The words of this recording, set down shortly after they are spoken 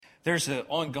There's an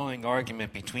ongoing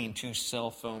argument between two cell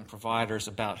phone providers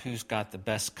about who's got the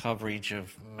best coverage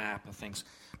of map and things.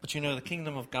 But you know, the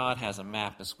kingdom of God has a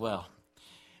map as well.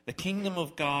 The kingdom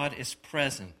of God is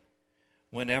present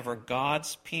whenever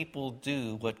God's people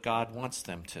do what God wants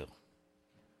them to.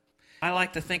 I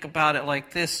like to think about it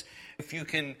like this. If you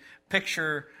can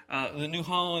picture the New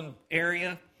Holland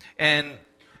area, and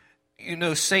you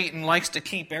know Satan likes to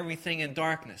keep everything in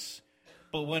darkness.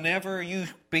 But whenever you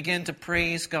begin to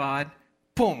praise God,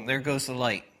 boom, there goes the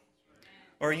light.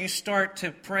 Or you start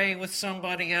to pray with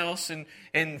somebody else,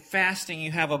 and fasting,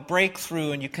 you have a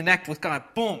breakthrough and you connect with God,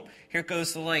 boom, here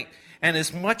goes the light. And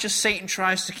as much as Satan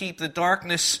tries to keep the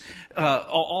darkness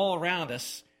all around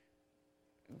us,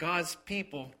 God's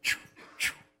people,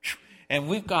 and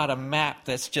we've got a map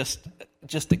that's just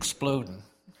exploding.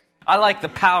 I like the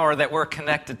power that we're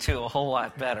connected to a whole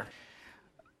lot better.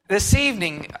 This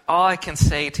evening, all I can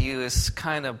say to you is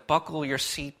kind of buckle your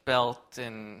seatbelt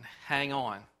and hang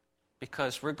on,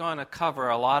 because we're going to cover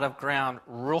a lot of ground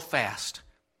real fast.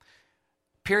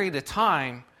 Period of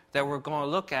time that we're going to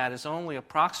look at is only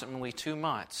approximately 2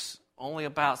 months, only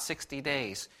about 60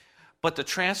 days. But the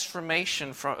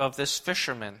transformation of this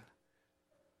fisherman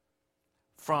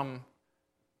from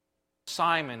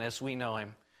Simon, as we know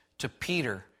him, to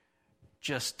Peter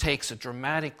just takes a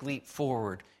dramatic leap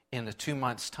forward in the 2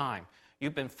 months' time.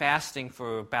 You've been fasting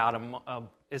for about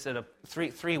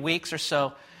three weeks or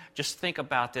so. Just think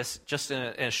about this, just in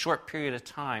a short period of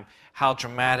time, how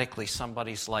dramatically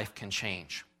somebody's life can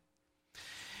change.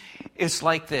 It's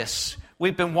like this.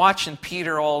 We've been watching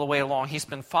Peter all the way along. He's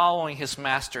been following his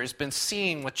master. He's been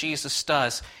seeing what Jesus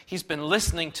does. He's been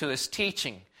listening to his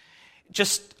teaching,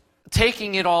 just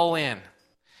taking it all in.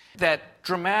 That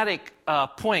dramatic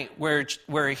point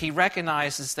where he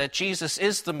recognizes that Jesus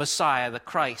is the Messiah, the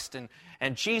Christ,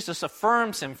 and Jesus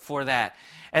affirms him for that.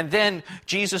 And then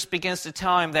Jesus begins to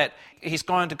tell him that he's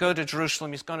going to go to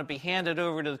Jerusalem, he's going to be handed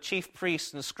over to the chief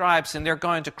priests and the scribes, and they're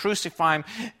going to crucify him.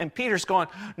 And Peter's going,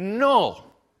 no,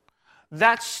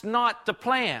 that's not the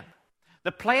plan.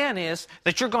 The plan is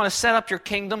that you're going to set up your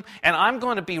kingdom, and I'm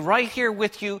going to be right here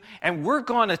with you, and we're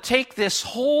going to take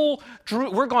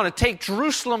we're going to take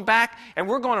Jerusalem back, and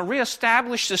we're going to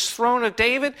reestablish this throne of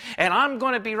David, and I'm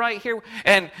going to be right here,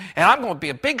 and I'm going to be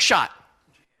a big shot.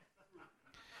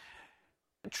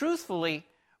 Truthfully,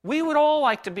 we would all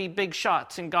like to be big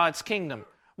shots in God's kingdom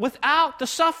without the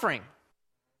suffering.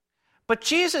 But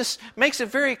Jesus makes it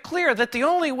very clear that the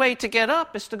only way to get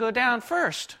up is to go down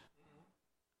first.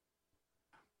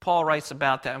 Paul writes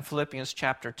about that in Philippians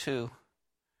chapter 2.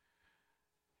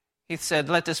 He said,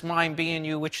 let this mind be in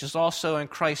you, which is also in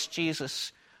Christ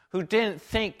Jesus, who didn't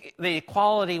think the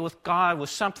equality with God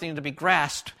was something to be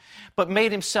grasped, but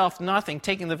made himself nothing,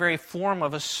 taking the very form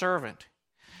of a servant.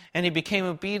 And he became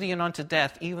obedient unto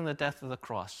death, even the death of the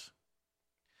cross.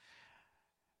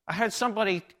 I had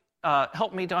somebody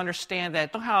help me to understand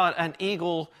that. You know how an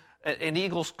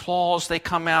eagle's claws, they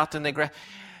come out and they grab.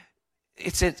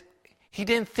 He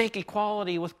didn't think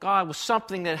equality with God was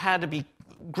something that had to be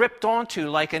gripped onto,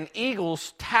 like an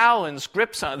eagle's talons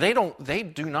grips on. They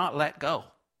do not let go.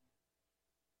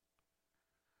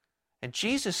 And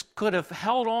Jesus could have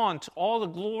held on to all the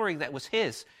glory that was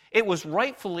his. It was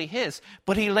rightfully his,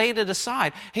 but he laid it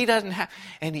aside.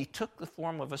 And he took the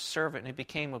form of a servant and he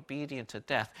became obedient to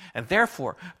death. And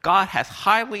therefore, God hath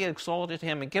highly exalted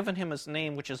him and given him his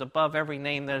name, which is above every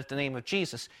name, that is the name of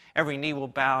Jesus. Every knee will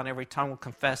bow and every tongue will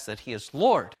confess that he is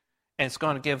Lord. And it's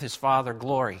going to give his Father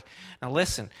glory. Now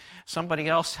listen, somebody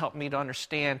else helped me to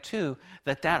understand too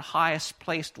that highest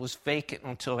place was vacant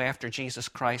until after Jesus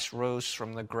Christ rose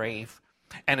from the grave.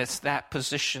 And it's that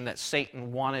position that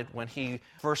Satan wanted when he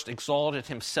first exalted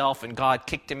himself and God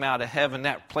kicked him out of heaven.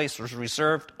 That place was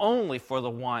reserved only for the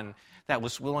one that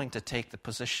was willing to take the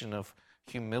position of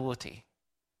humility.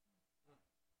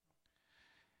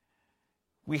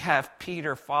 We have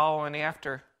Peter following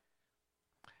after.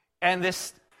 And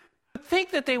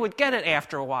think that they would get it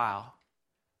after a while,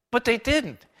 but they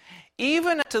didn't.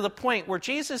 Even to the point where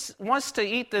Jesus wants to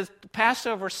eat the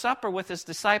Passover supper with his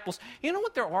disciples, you know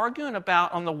what they're arguing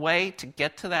about on the way to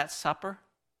get to that supper?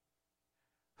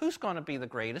 Who's going to be the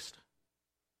greatest?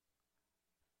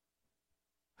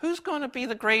 Who's going to be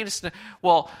the greatest?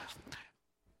 Well,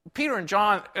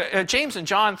 James and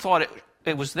John thought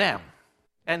it was them.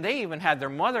 And they even had their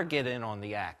mother get in on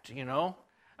the act, you know.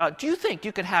 Do you think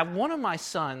you could have one of my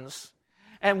sons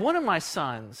and one of my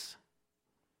sons?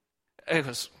 It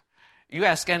was... You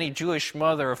ask any Jewish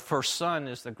mother if her son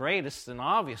is the greatest, and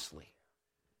obviously.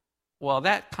 Well,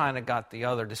 that kind of got the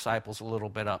other disciples a little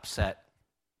bit upset.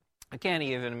 I can't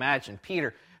even imagine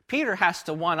Peter Peter has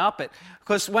to one-up it,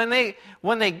 because when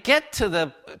they get to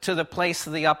the place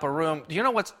of the upper room, you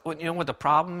know what the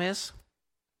problem is?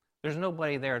 There's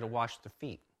nobody there to wash their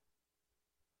feet.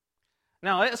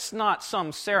 Now, it's not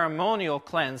some ceremonial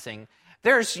cleansing.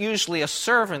 There's usually a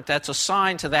servant that's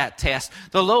assigned to that task.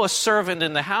 The lowest servant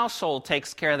in the household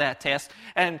takes care of that task.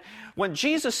 And when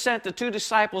Jesus sent the 2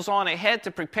 disciples on ahead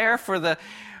to prepare for the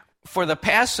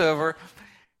Passover,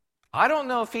 I don't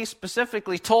know if he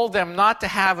specifically told them not to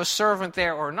have a servant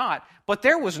there or not, but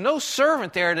there was no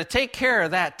servant there to take care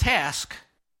of that task.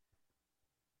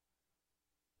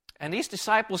 And these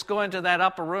disciples go into that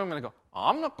upper room and they go,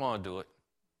 I'm not going to do it.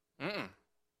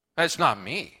 That's not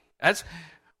me.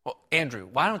 Well, Andrew,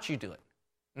 why don't you do it?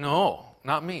 No,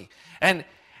 not me. And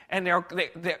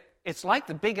it's like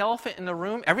the big elephant in the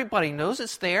room. Everybody knows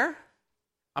it's there.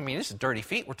 I mean, this is dirty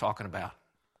feet we're talking about.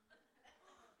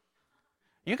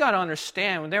 You got to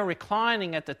understand, when they're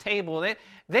reclining at the table,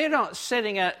 they're not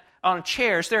sitting on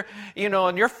chairs. They're,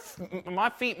 and my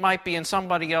feet might be in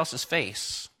somebody else's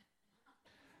face.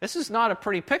 This is not a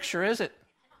pretty picture, is it?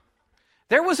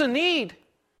 There was a need,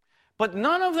 but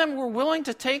none of them were willing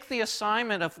to take the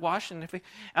assignment of washing their feet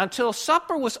until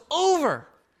supper was over,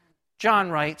 John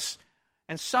writes,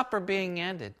 and supper being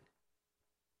ended.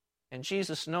 And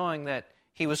Jesus, knowing that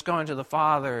he was going to the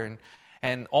Father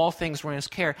and all things were in his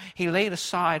care, he laid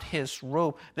aside his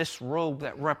robe, this robe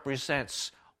that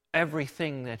represents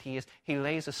everything that he is. He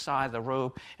lays aside the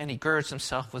robe and he girds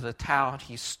himself with a towel and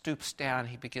he stoops down and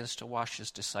he begins to wash his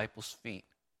disciples' feet,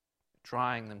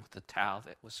 drying them with the towel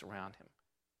that was around him.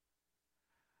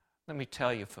 Let me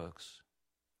tell you, folks,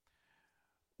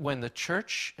 when the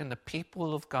church and the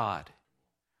people of God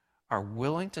are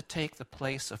willing to take the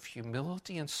place of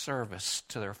humility and service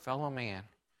to their fellow man,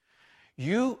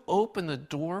 you open the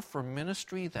door for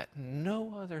ministry that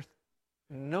no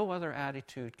other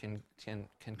attitude can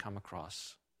come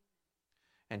across.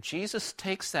 And Jesus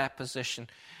takes that position,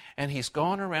 and he's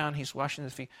going around, he's washing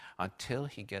his feet until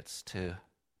he gets to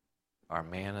our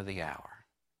man of the hour.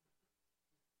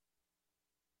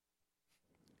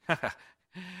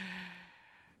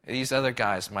 These other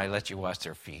guys might let you wash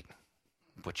their feet,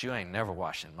 but you ain't never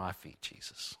washing my feet,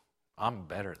 Jesus. I'm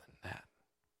better than that.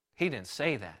 He didn't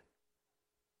say that.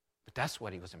 But that's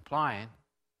what he was implying.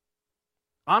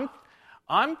 I'll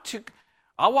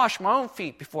wash my own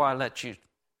feet before I let you.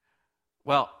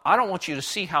 Well, I don't want you to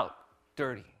see how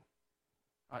dirty.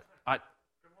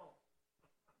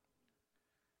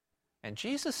 And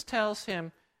Jesus tells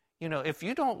him, if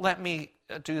you don't let me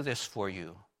do this for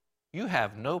you, you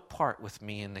have no part with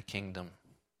me in the kingdom.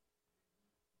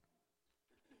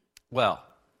 Well,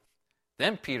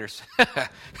 then Peter said,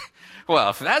 well,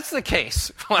 if that's the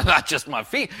case, well, not just my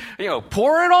feet,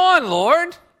 pour it on,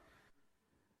 Lord.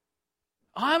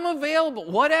 I'm available,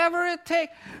 whatever it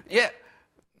takes. Yeah.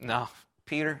 No,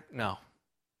 Peter, no.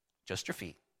 Just your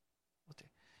feet.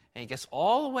 And he gets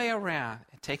all the way around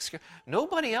and takes care.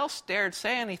 Nobody else dared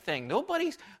say anything.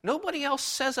 Nobody else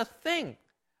says a thing.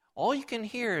 All you can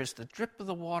hear is the drip of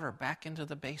the water back into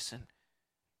the basin.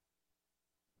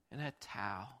 And that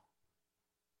towel.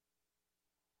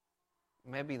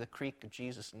 Maybe the creak of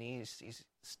Jesus' knees, he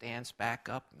stands back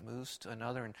up, moves to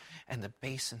another, and the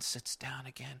basin sits down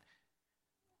again,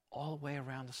 all the way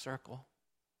around the circle.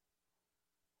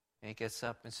 And he gets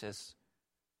up and says,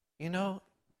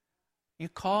 you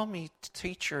call me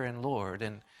teacher and Lord,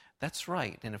 and that's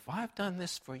right. And if I've done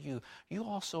this for you, you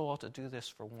also ought to do this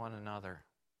for one another.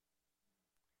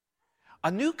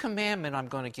 A new commandment I'm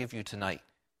going to give you tonight.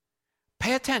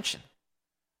 Pay attention.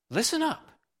 Listen up.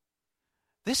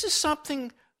 This is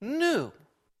something new,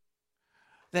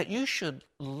 that you should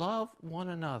love one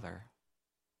another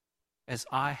as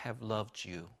I have loved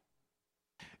you.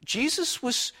 Jesus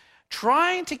was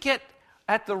trying to get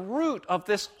at the root of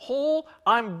this whole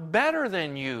I'm better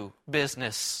than you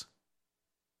business.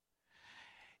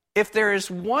 If there is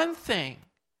one thing,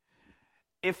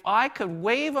 if I could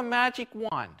wave a magic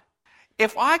wand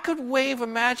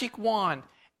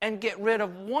and get rid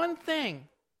of one thing,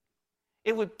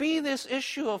 it would be this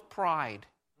issue of pride.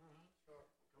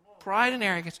 Pride and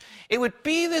arrogance. It would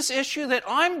be this issue that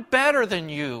I'm better than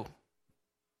you.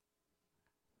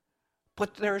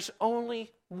 But there's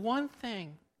only one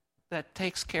thing that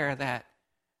takes care of that,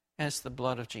 and it's the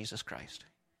blood of Jesus Christ.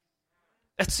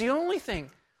 That's the only thing.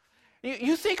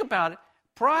 You think about it.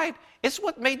 Pride, it's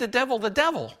what made the devil the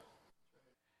devil.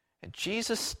 And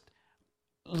Jesus,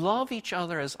 love each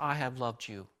other as I have loved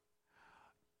you.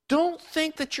 Don't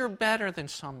think that you're better than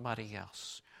somebody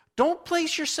else. Don't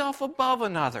place yourself above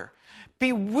another.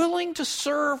 Be willing to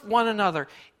serve one another,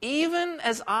 even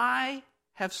as I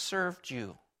have served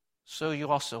you. so you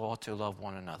also ought to love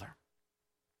one another.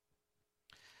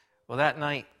 Well, that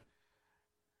night,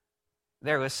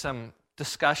 there was some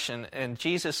discussion, and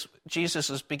Jesus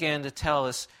was beginning to tell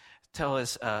his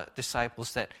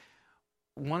disciples that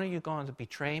one of you going to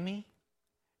betray me,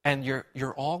 and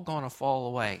you're all going to fall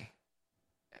away.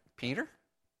 Peter?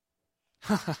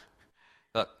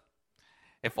 Look,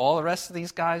 if all the rest of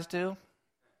these guys do,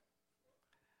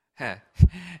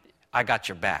 I got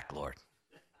your back, Lord.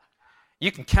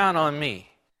 You can count on me.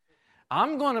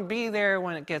 I'm going to be there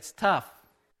when it gets tough.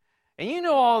 And you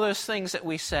know all those things that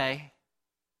we say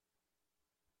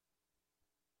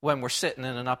when we're sitting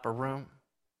in an upper room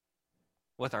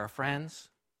with our friends.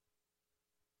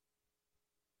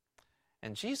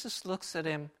 And Jesus looks at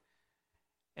him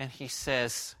and he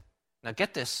says, now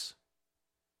get this.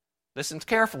 Listen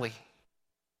carefully.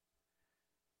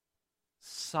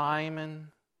 Simon,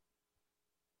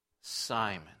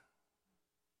 Simon.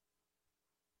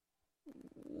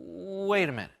 Wait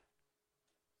a minute.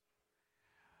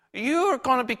 You're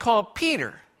going to be called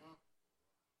Peter,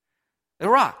 the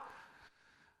rock.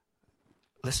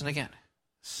 Listen again.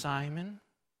 Simon,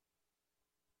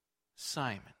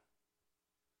 Simon.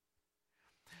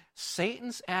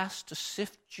 Satan's asked to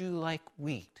sift you like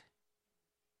wheat,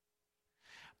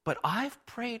 but I've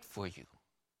prayed for you.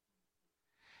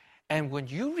 And when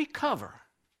you recover,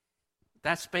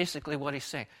 that's basically what he's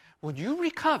saying. When you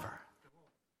recover,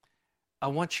 I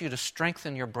want you to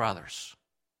strengthen your brothers.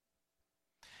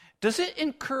 Does it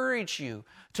encourage you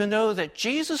to know that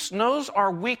Jesus knows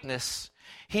our weakness?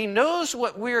 He knows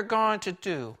what we're going to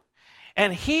do.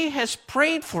 And he has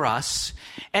prayed for us.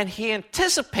 And he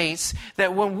anticipates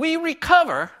that when we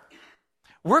recover,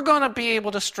 we're going to be able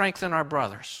to strengthen our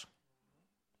brothers.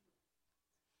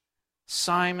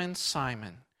 Simon,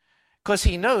 Simon. Because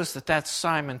he knows that that's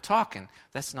Simon talking.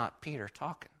 That's not Peter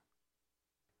talking.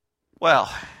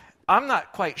 Well, I'm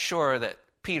not quite sure that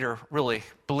Peter really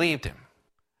believed him.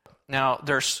 Now,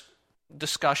 there's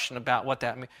discussion about what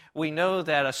that means. We know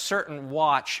that a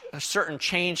certain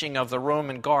changing of the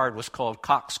Roman guard was called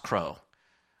cock's crow.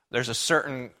 There's a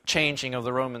certain changing of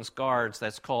the Roman guards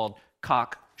that's called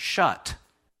cock shut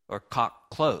or cock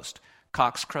closed.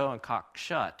 Cock's crow and cock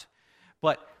shut.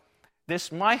 But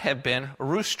this might have been a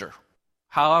rooster.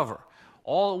 However,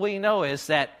 all we know is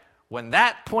that when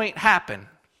that point happened,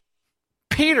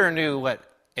 Peter knew what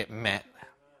it meant.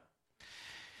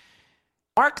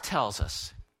 Mark tells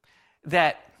us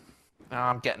that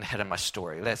I'm getting ahead of my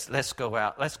story. Let's go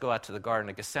out to the Garden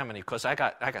of Gethsemane because I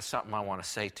got something I want to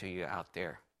say to you out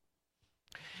there.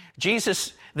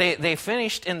 Jesus, they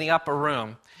finished in the upper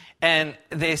room and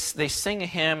they sing a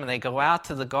hymn and they go out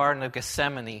to the Garden of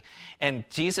Gethsemane and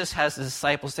Jesus has the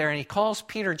disciples there and he calls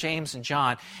Peter, James, and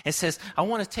John and says, I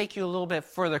want to take you a little bit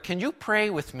further. Can you pray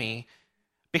with me?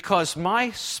 Because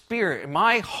my spirit,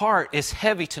 my heart is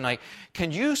heavy tonight.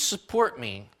 Can you support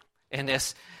me in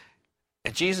this?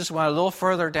 And Jesus went a little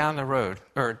further down the road,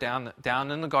 or down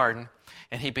in the garden,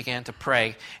 and he began to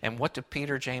pray. And what did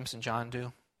Peter, James, and John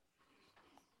do?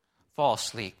 Fall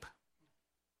asleep.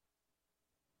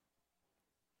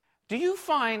 Do you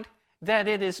find that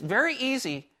it is very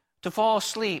easy to fall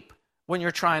asleep when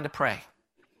you're trying to pray?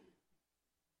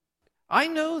 I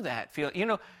know that feeling. You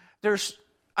know,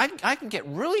 I can get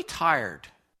really tired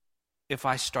if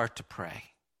I start to pray.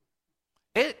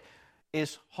 It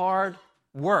is hard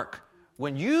work.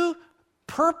 When you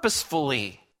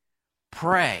purposefully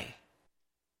pray,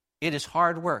 it is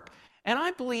hard work. And I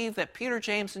believe that Peter,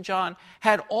 James, and John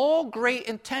had all great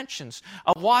intentions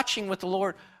of watching with the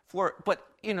Lord but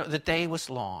the day was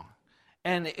long.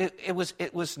 And it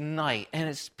was night, and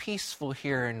it's peaceful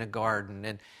here in the garden.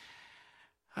 And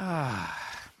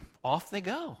off they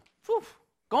go. Whew.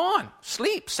 Gone.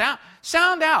 Sleep.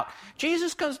 Sound out.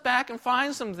 Jesus comes back and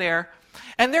finds them there.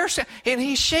 And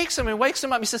he shakes them and wakes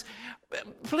them up. He says,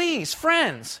 please,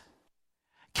 friends,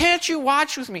 can't you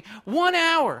watch with me 1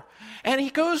 hour? And he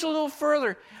goes a little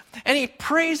further. And he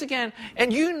prays again.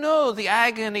 And you know the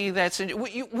agony that's in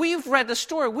it. We've read the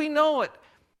story. We know it.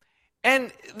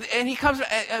 And he comes,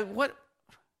 what?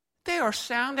 They are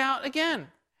sound out again.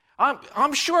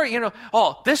 I'm sure,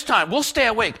 this time we'll stay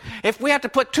awake. If we have to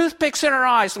put toothpicks in our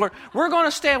eyes, Lord, we're going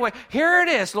to stay awake. Here it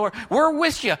is, Lord. We're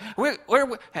with you.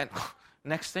 And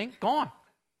next thing, gone.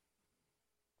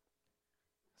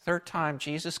 Third time,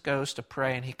 Jesus goes to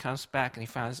pray, and he comes back, and he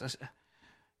finds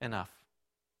enough.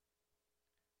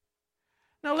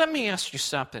 Now, let me ask you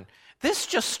something. This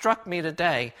just struck me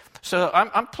today. So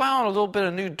I'm plowing a little bit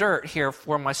of new dirt here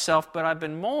for myself, but I've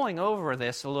been mulling over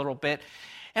this a little bit.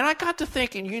 And I got to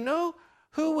thinking,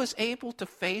 who was able to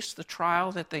face the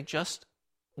trial that they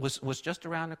was just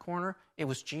around the corner? It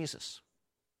was Jesus.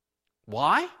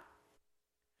 Why?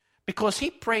 Because he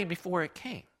prayed before it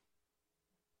came.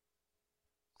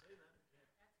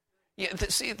 Yeah,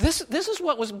 see, this is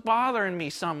what was bothering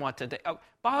me somewhat today.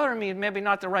 Bothering me, maybe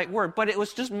not the right word, but it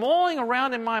was just mulling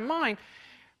around in my mind.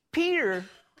 Peter,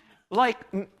 like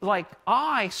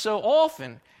I so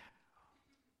often,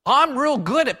 I'm real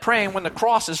good at praying when the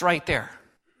cross is right there.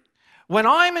 When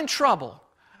I'm in trouble,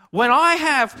 when I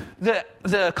have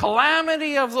the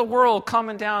calamity of the world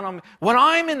coming down on me, when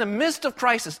I'm in the midst of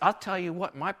crisis, I'll tell you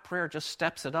what, my prayer just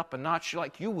steps it up a notch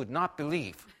like you would not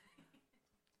believe.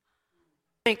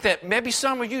 I think that maybe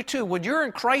some of you too, when you're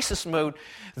in crisis mode,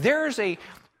 there's an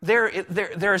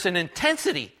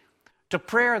intensity to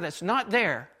prayer that's not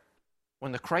there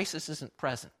when the crisis isn't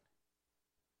present.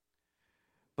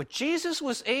 But Jesus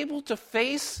was able to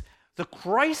face the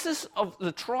crisis of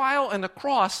the trial and the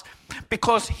cross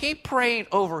because he prayed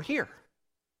over here.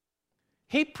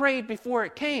 He prayed before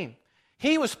it came.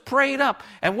 He was prayed up.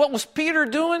 And what was Peter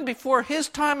doing before his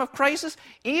time of crisis?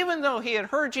 Even though he had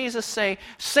heard Jesus say,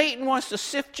 Satan wants to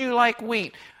sift you like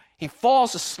wheat, he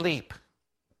falls asleep.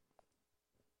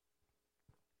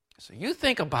 So you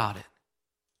think about it.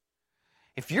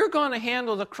 If you're going to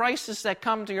handle the crises that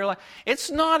come to your life, it's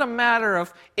not a matter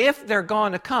of if they're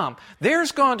going to come.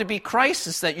 There's going to be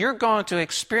crises that you're going to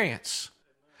experience.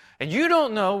 And you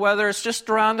don't know whether it's just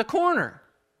around the corner.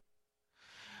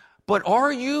 But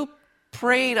are you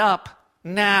prayed up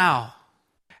now?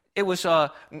 It was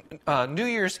New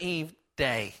Year's Eve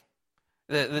day.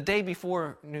 The day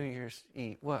before New Year's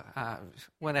Eve.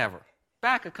 Whenever.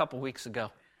 Back a couple weeks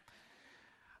ago.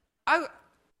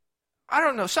 I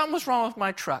don't know, something was wrong with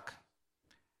my truck.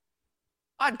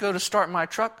 I'd go to start my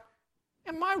truck,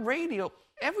 and my radio,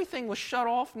 everything was shut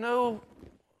off, no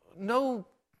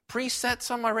presets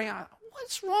on my radio.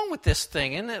 What's wrong with this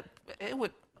thing? And it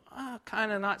would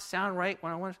kind of not sound right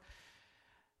when I went.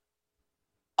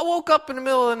 I woke up in the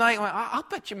middle of the night and went, I'll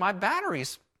bet you my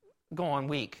battery's going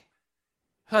weak.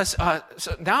 So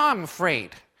now I'm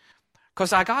afraid.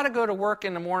 Because I got to go to work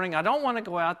in the morning. I don't want to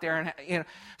go out there.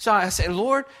 So I said,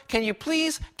 Lord, can you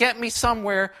please get me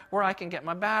somewhere where I can get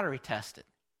my battery tested?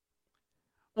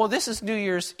 Well, this is New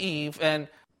Year's Eve, and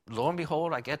lo and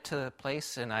behold, I get to the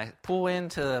place, and I pull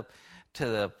into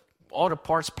the auto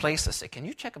parts place. I say, can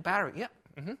you check a battery? Yeah.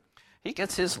 Mm-hmm. He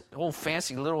gets his old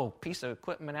fancy little piece of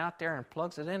equipment out there and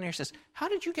plugs it in there. He says, how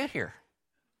did you get here?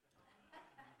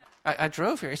 I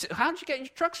drove here. He said, how did you get your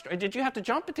truck started? Did you have to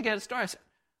jump it to get it started? I said,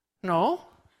 no,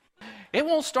 it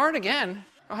won't start again.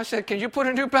 I said, can you put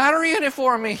a new battery in it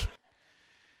for me?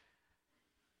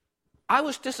 I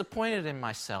was disappointed in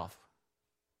myself.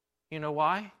 You know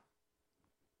why?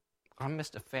 I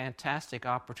missed a fantastic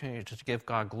opportunity to give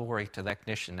God glory to the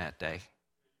technician that day.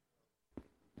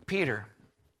 Peter,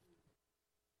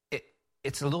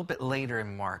 it's a little bit later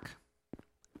in Mark.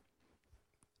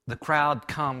 The crowd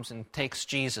comes and takes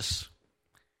Jesus.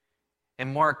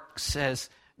 And Mark says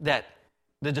that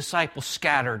the disciples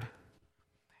scattered.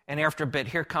 And after a bit,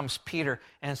 here comes Peter,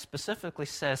 and specifically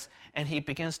says, and he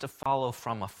begins to follow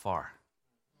from afar.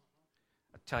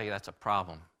 I tell you, that's a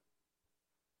problem.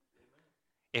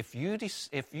 If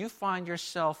you find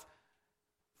yourself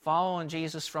following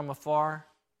Jesus from afar,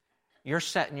 you're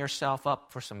setting yourself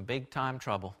up for some big-time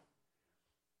trouble.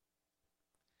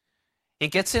 He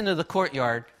gets into the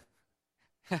courtyard.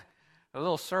 A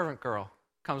little servant girl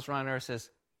comes running there and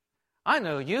says, I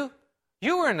know you.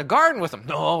 You were in the garden with him.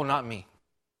 No, not me.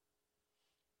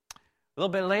 A little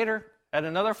bit later, at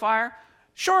another fire,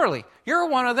 surely, you're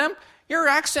one of them. Your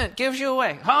accent gives you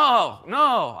away. Oh,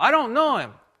 no, I don't know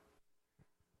him.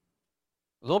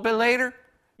 A little bit later,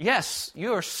 yes,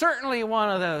 you are certainly one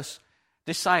of those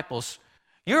disciples.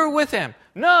 You're with him.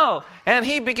 No. And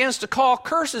he begins to call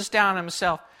curses down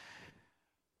himself.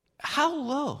 How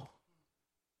low?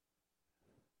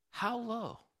 How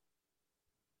low?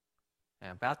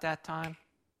 And about that time,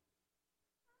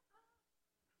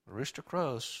 the rooster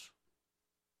crows,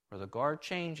 or the guard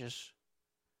changes,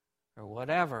 or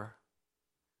whatever,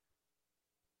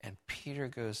 and Peter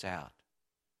goes out,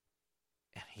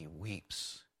 and he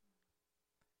weeps.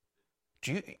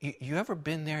 You ever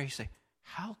been there? You say,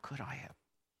 how could I have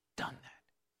done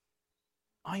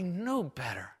that? I know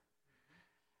better.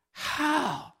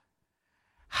 How?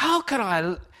 How could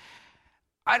I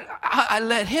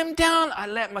let him down. I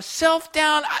let myself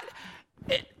down.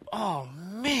 Oh,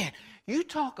 man. You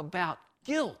talk about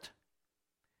guilt.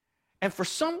 And for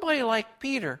somebody like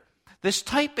Peter, this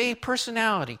type A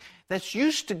personality that's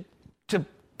used to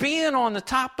being on the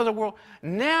top of the world,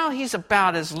 now he's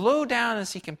about as low down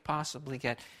as he can possibly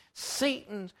get.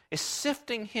 Satan is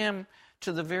sifting him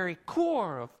to the very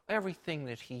core of everything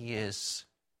that he is.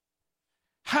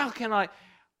 How can I?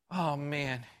 Oh,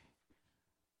 man.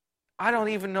 I don't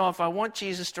even know if I want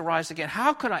Jesus to rise again.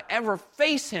 How could I ever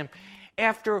face him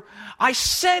after I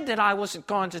said that I wasn't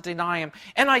going to deny him?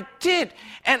 And I did.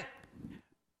 And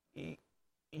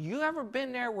you ever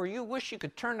been there where you wish you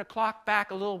could turn the clock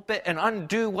back a little bit and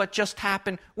undo what just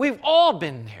happened? We've all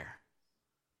been there.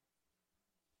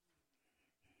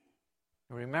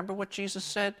 Remember what Jesus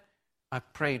said?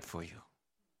 I've prayed for you.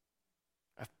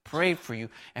 I've prayed for you.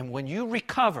 And when you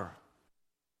recover,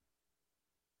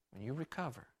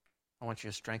 I want you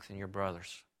to strengthen your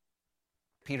brothers.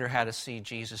 Peter had to see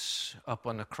Jesus up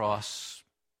on the cross.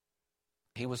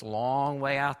 He was a long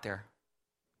way out there.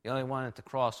 The only one at the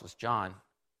cross was John.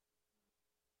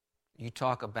 You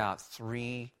talk about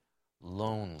 3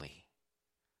 lonely,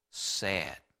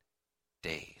 sad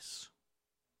days.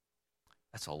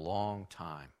 That's a long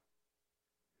time.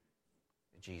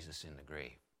 Jesus in the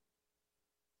grave.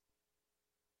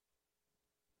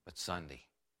 But Sunday,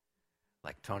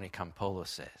 like Tony Campolo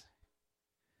says,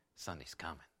 Sunday's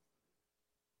coming.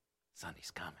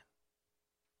 Sunday's coming.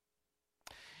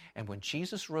 And when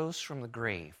Jesus rose from the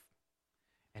grave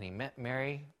and he met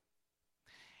Mary,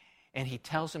 and he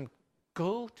tells him,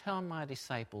 go tell my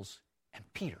disciples and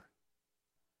Peter,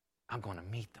 I'm going to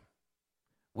meet them.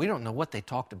 We don't know what they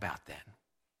talked about then.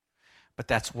 But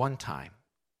that's one time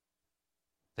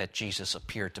that Jesus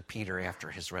appeared to Peter after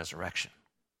his resurrection.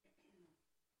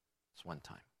 It's one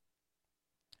time.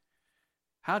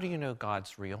 How do you know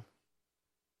God's real?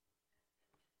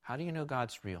 How do you know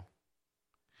God's real?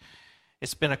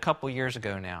 It's been a couple years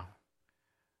ago now.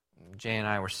 Jay and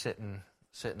I were sitting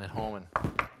at home, and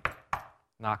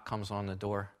knock comes on the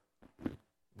door.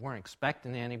 Weren't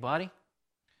expecting anybody.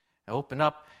 I open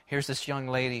up, here's this young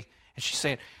lady, and she's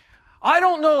saying, I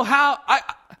don't know how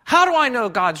do I know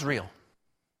God's real?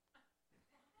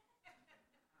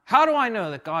 How do I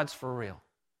know that God's for real?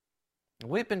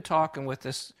 We've been talking with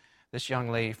this young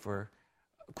lady for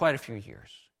quite a few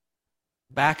years,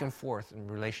 back and forth in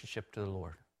relationship to the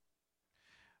Lord.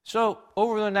 So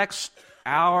over the next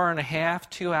hour and a half,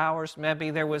 2 hours,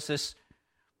 maybe there was this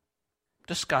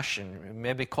discussion,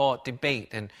 maybe call it debate,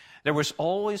 and there was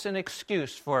always an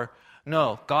excuse for,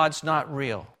 no, God's not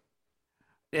real.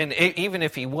 And even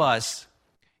if he was,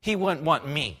 he wouldn't want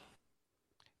me.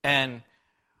 And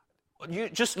you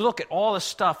just look at all the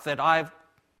stuff that I've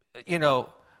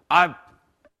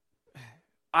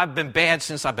been bad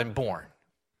since I've been born.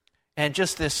 And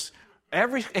just this,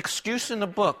 every excuse in the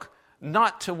book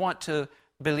not to want to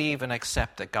believe and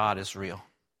accept that God is real.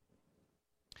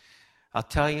 I'll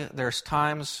tell you, there's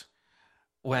times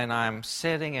when I'm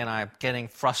sitting and I'm getting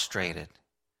frustrated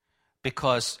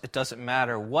because it doesn't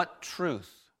matter what truth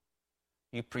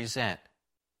you present.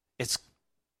 It's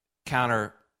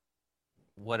counter,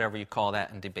 whatever you call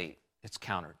that in debate. It's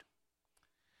countered.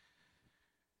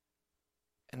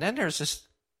 And then there's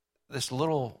this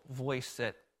little voice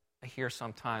that I hear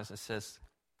sometimes that says,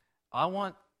 I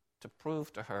want to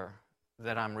prove to her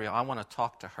that I'm real. I want to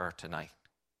talk to her tonight.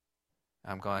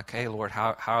 I'm going, okay, Lord,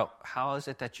 how is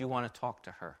it that you want to talk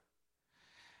to her?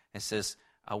 It says,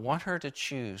 I want her to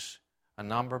choose a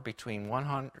number between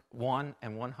 1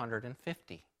 and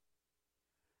 150.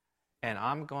 And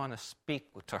I'm going to speak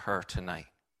to her tonight.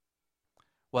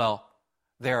 Well,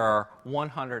 there are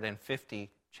 150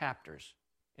 chapters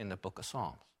in the book of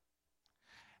Psalms.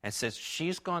 And it says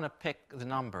she's going to pick the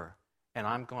number and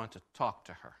I'm going to talk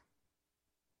to her.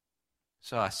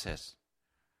 So I says,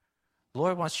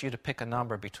 Lord wants you to pick a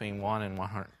number between 1 and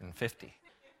 150.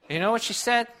 You know what she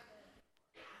said?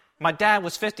 My dad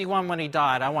was 51 when he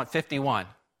died. I want 51.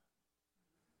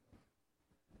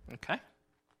 Okay.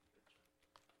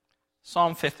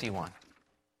 Psalm 51.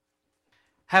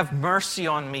 Have mercy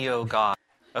on me, O God,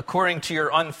 according to your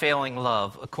unfailing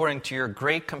love, according to your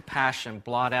great compassion,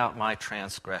 blot out my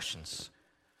transgressions.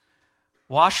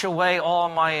 Wash away all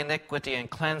my iniquity and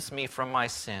cleanse me from my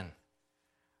sin.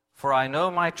 For I know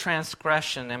my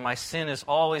transgression, and my sin is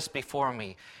always before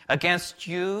me. Against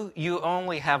you, you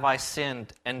only have I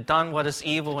sinned, and done what is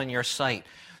evil in your sight,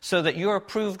 so that you are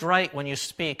proved right when you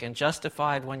speak, and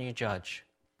justified when you judge.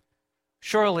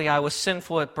 Surely I was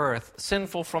sinful at birth,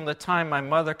 sinful from the time my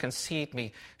mother conceived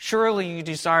me. Surely you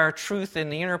desire truth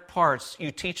in the inner parts. You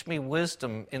teach me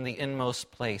wisdom in the inmost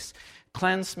place.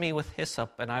 Cleanse me with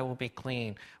hyssop, and I will be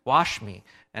clean. Wash me,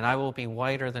 and I will be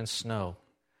whiter than snow.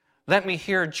 Let me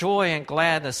hear joy and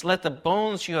gladness. Let the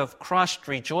bones you have crushed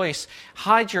rejoice.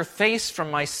 Hide your face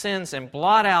from my sins and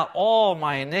blot out all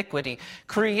my iniquity.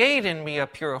 Create in me a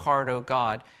pure heart, O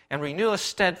God, and renew a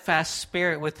steadfast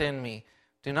spirit within me.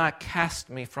 Do not cast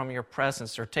me from your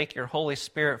presence or take your Holy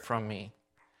Spirit from me.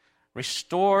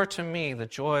 Restore to me the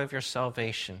joy of your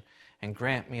salvation and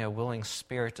grant me a willing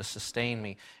spirit to sustain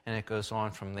me. And it goes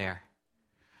on from there.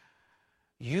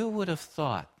 You would have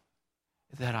thought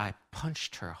that I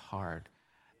punched her hard.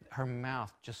 Her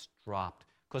mouth just dropped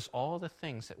because all the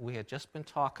things that we had just been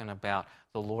talking about,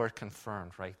 the Lord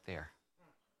confirmed right there.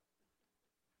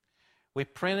 We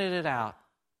printed it out,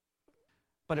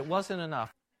 but it wasn't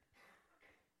enough.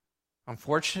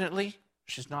 Unfortunately,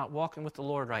 she's not walking with the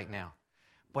Lord right now.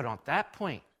 But on that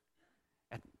point,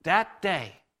 at that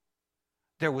day,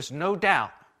 there was no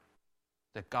doubt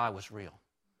that God was real.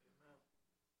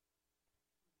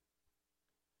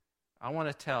 I want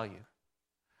to tell you,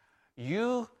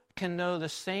 you can know the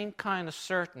same kind of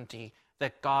certainty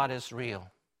that God is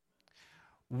real.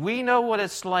 We know what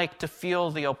it's like to feel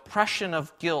the oppression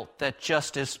of guilt that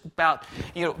just is about,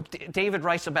 David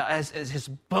writes about as his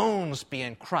bones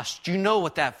being crushed. You know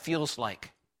what that feels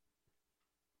like.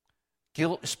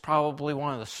 Guilt is probably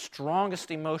one of the strongest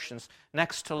emotions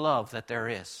next to love that there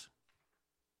is.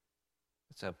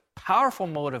 It's a powerful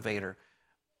motivator,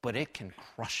 but it can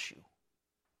crush you.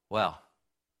 Well,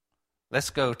 let's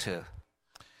go to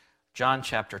John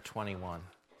chapter 21.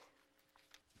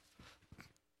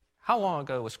 How long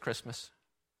ago was Christmas?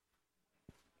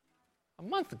 A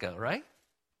month ago, right?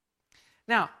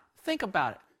 Now, think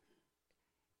about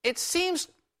it. It seems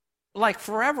like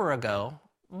forever ago,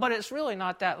 but it's really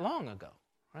not that long ago,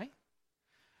 right?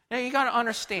 Now, you got to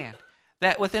understand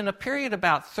that within a period of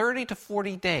about 30 to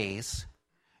 40 days,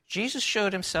 Jesus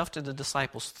showed himself to the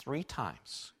disciples 3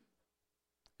 times.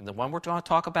 And the one we're going to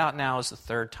talk about now is the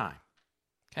 3rd time.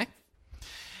 Okay?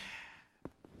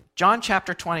 John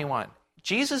chapter 21.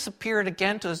 Jesus appeared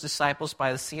again to his disciples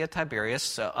by the Sea of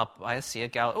Tiberias, up by the Sea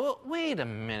of Galilee. Oh, wait a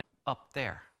minute, up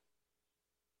there.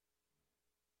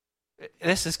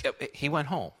 He went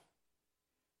home.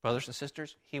 Brothers and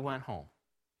sisters, he went home.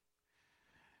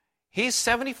 He's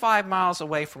 75 miles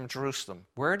away from Jerusalem.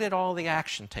 Where did all the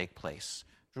action take place?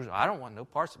 Jerusalem. I don't want no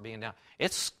parts of being down.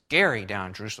 It's scary down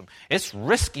in Jerusalem. It's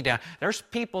risky down. There's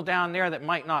people down there that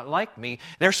might not like me.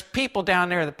 There's people down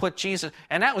there that put Jesus,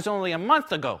 and that was only a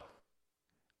month ago.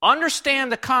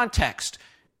 Understand the context.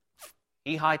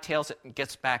 He hightails it and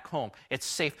gets back home. It's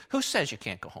safe. Who says you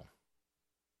can't go home?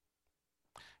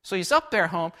 So he's up there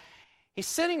home. He's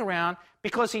sitting around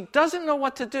because he doesn't know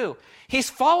what to do. He's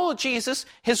followed Jesus.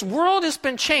 His world has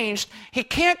been changed. He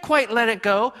can't quite let it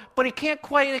go, but he can't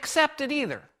quite accept it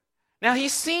either. Now,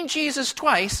 he's seen Jesus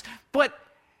twice, but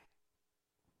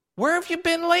where have you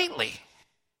been lately?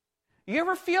 You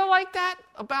ever feel like that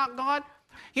about God?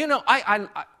 You know,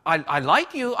 I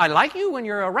like you. I like you when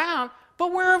you're around,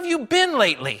 but where have you been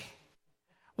lately?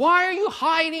 Why are you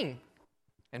hiding?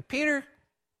 And Peter,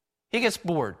 he gets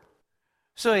bored.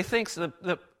 So he thinks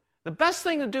the best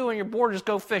thing to do when you're bored is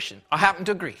go fishing. I happen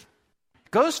to agree.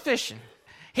 Goes fishing.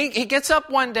 He gets up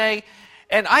one day,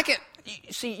 and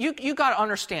you got to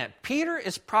understand, Peter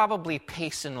is probably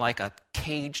pacing like a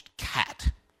caged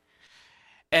cat.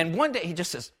 And one day he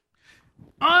just says,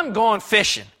 I'm going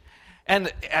fishing.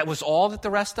 And it was all that the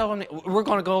rest of them, we're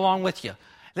going to go along with you.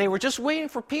 They were just waiting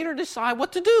for Peter to decide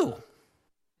what to do.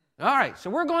 All right, so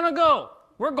we're going to go.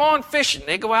 We're going fishing.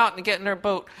 They go out and get in their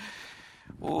boat.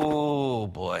 Oh,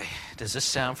 boy, does this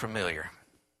sound familiar?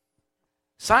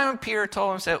 Simon Peter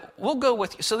told him, said, we'll go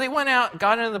with you. So they went out and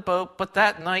got into the boat, but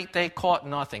that night they caught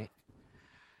nothing.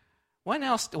 When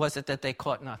else was it that they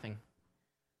caught nothing?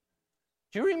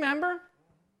 Do you remember?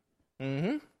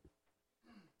 Mm-hmm.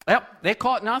 Yep, they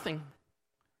caught nothing.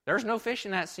 There's no fish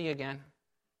in that sea again.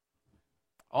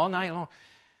 All night long.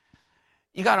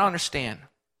 You got to understand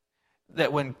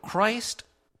that when Christ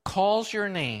calls your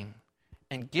name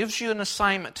and gives you an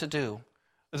assignment to do,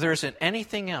 there isn't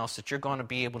anything else that you're going to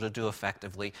be able to do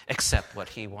effectively except what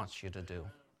he wants you to do.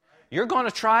 You're going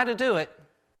to try to do it.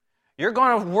 You're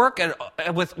going to work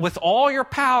with all your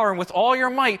power and with all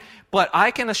your might, but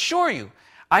I can assure you,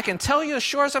 I can tell you as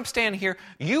sure as I'm standing here,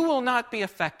 you will not be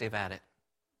effective at it.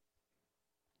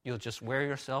 You'll just wear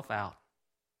yourself out.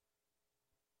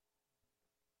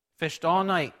 Fished all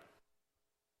night.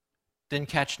 Didn't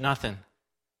catch nothing.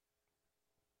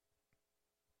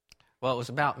 Well, it was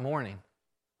about morning.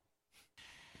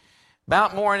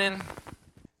 About morning,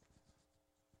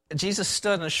 Jesus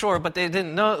stood on the shore, but they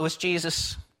didn't know it was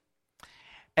Jesus.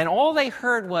 And all they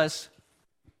heard was,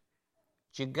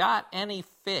 "You got any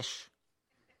fish?"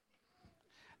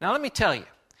 Now, let me tell you,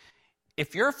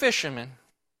 if you're a fisherman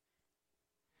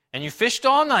and you fished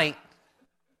all night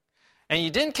and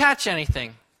you didn't catch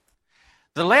anything,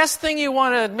 the last thing you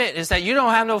want to admit is that you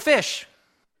don't have no fish.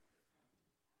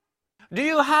 Do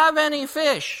you have any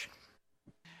fish?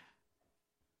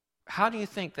 How do you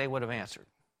think they would have answered?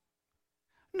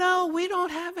 No, we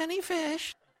don't have any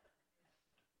fish.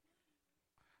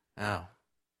 No.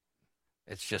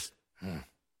 It's just,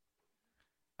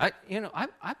 I've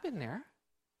been there.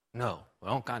 No, we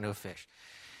don't got no fish.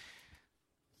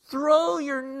 Throw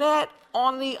your net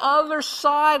on the other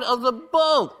side of the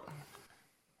boat,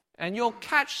 and you'll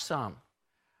catch some.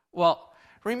 Well,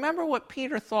 remember what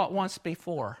Peter thought once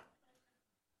before.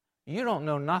 You don't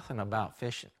know nothing about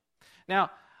fishing.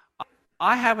 Now,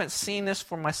 I haven't seen this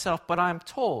for myself, but I'm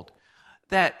told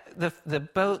that the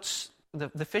boats,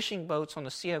 the fishing boats on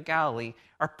the Sea of Galilee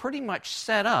are pretty much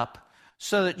set up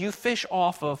so that you fish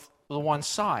off of the one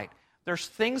side. There's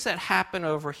things that happen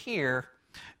over here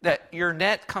that your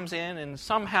net comes in and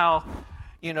somehow,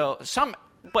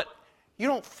 but you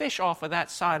don't fish off of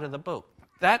that side of the boat.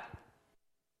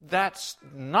 That's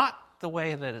not the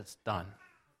way that it's done.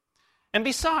 And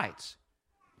besides,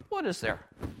 what is there?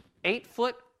 8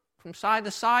 foot from side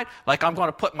to side? Like I'm going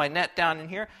to put my net down in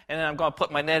here, and then I'm going to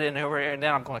put my net in over here, and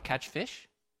then I'm going to catch fish?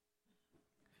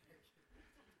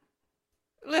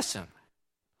 Listen,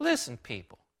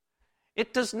 people.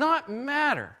 It does not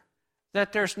matter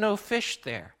that there's no fish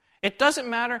there. It doesn't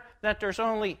matter that there's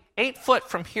only 8 foot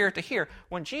from here to here.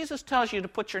 When Jesus tells you to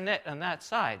put your net on that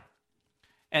side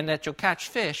and that you'll catch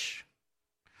fish,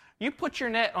 you put your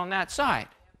net on that side.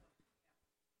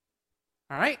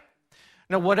 All right?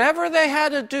 Now, whatever they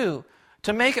had to do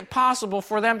to make it possible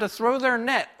for them to throw their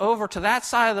net over to that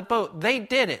side of the boat, they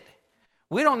did it.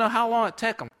 We don't know how long it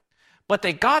took them. But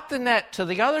they got the net to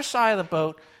the other side of the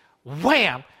boat.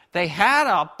 Wham! They had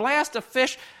a blast of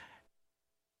fish.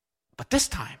 But this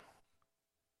time,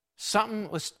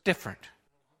 something was different.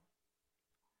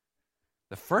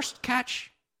 The first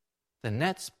catch, the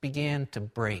nets began to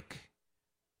break.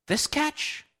 This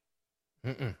catch,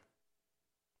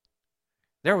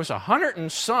 there was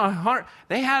 100.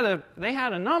 They had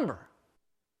a number,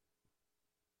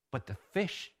 but the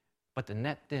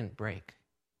net didn't break.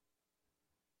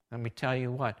 Let me tell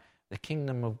you what, the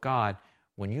kingdom of God,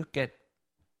 when you get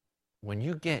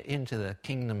into the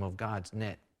kingdom of God's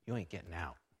net, you ain't getting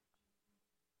out.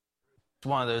 It's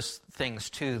one of those things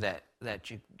too that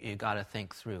you got to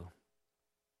think through.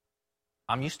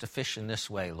 I'm used to fishing this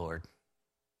way, Lord.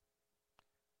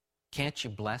 Can't you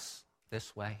bless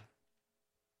this way?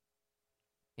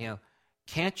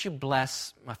 Can't you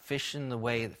bless my fishing the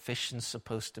way that fishing's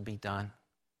supposed to be done?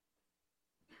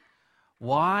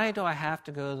 Why do I have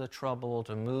to go to the trouble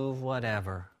to move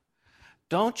whatever?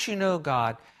 Don't you know,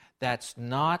 God, that's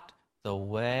not the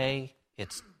way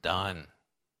it's done.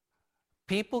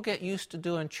 People get used to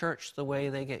doing church the way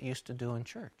they get used to doing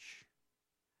church.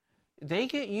 They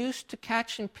get used to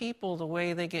catching people the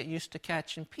way they get used to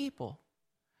catching people.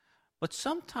 But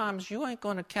sometimes you ain't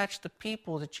going to catch the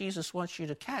people that Jesus wants you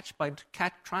to catch by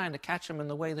trying to catch them in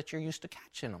the way that you're used to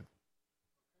catching them.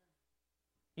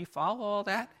 You follow all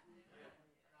that?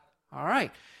 All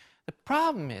right. The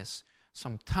problem is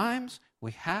sometimes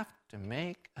we have to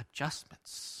make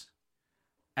adjustments.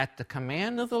 At the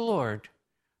command of the Lord,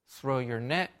 throw your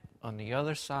net on the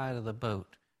other side of the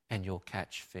boat and you'll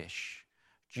catch fish.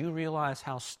 Do you realize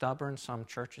how stubborn some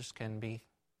churches can be?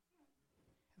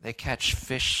 They catch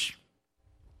fish.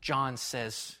 John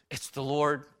says, it's the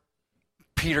Lord.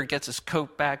 Peter gets his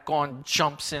coat back on,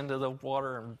 jumps into the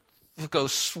water and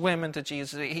goes swimming to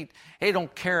Jesus. He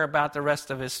don't care about the rest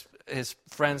of his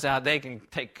friends out. They can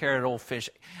take care of the old fish.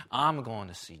 I'm going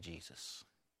to see Jesus.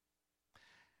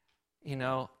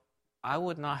 I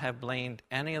would not have blamed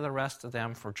any of the rest of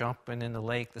them for jumping in the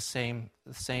lake the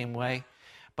same way.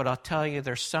 But I'll tell you,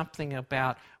 there's something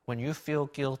about when you feel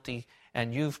guilty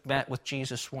and you've met with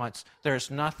Jesus once, there's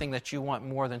nothing that you want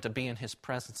more than to be in his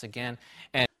presence again.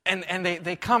 And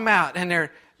they come out and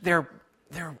they're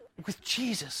with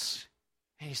Jesus.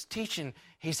 And he's teaching,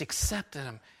 he's accepted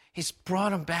them. He's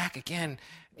brought them back again.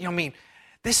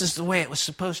 This is the way it was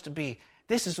supposed to be.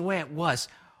 This is the way it was.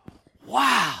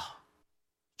 Wow.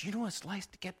 Do you know what it's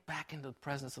like to get back into the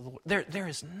presence of the Lord? There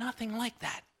is nothing like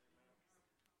that.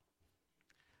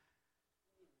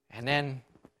 And then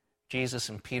Jesus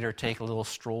and Peter take a little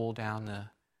stroll down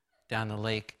the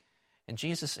lake. And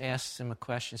Jesus asks him a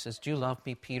question. He says, do you love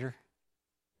me, Peter?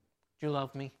 Do you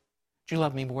love me? Do you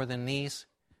love me more than these?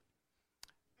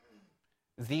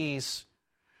 These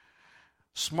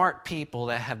smart people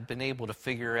that have been able to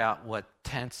figure out what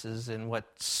tenses and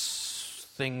what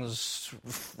things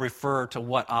refer to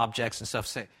what objects and stuff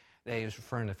say, they is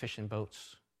referring to fishing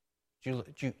boats. Do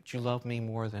you love me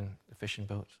more than the fishing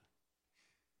boats?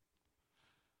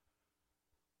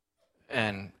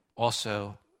 And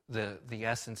also the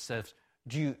essence says,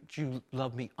 do you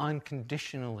love me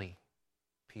unconditionally,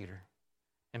 Peter?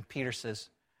 And Peter says,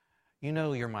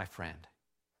 you're my friend.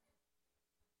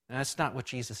 And that's not what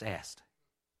Jesus asked.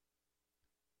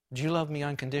 Do you love me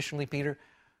unconditionally, Peter?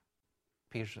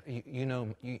 Peter, you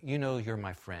know you're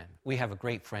my friend. We have a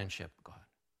great friendship, God.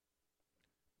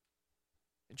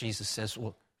 Jesus says,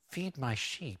 well, feed my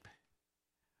sheep.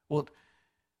 Well,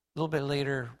 a little bit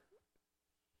later,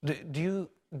 do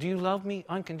you love me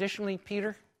unconditionally,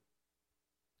 Peter?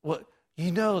 Well,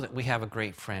 you know that we have a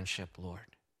great friendship,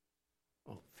 Lord.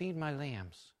 Well, feed my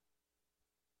lambs.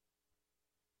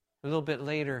 A little bit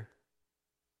later,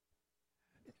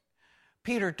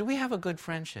 Peter, do we have a good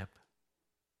friendship?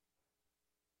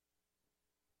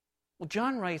 Well,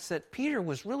 John writes that Peter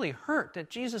was really hurt that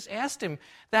Jesus asked him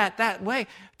that way.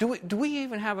 Do we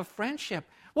even have a friendship?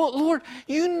 Well, Lord,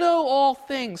 you know all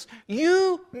things.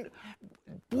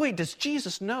 Boy, does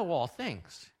Jesus know all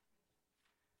things.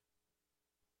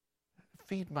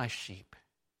 Feed my sheep.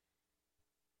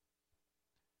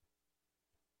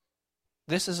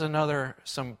 This is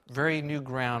some very new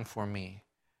ground for me.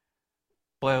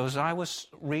 But as I was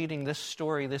reading this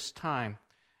story this time,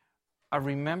 I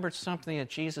remembered something that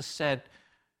Jesus said,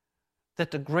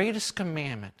 that the greatest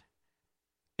commandment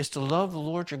is to love the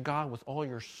Lord your God with all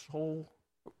your soul,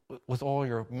 with all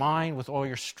your mind, with all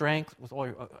your strength, with all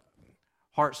your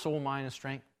heart, soul, mind, and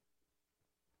strength.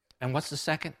 And what's the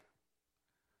second?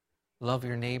 Love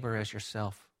your neighbor as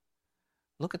yourself.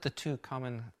 Look at the two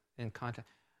coming in contact.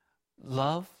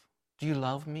 Love, do you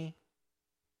love me?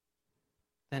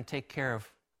 Then take care of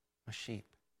my sheep.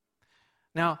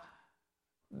 Now,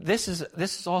 this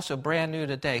is also brand new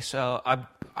today, so I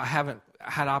haven't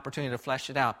had opportunity to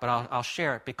flesh it out, but I'll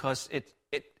share it because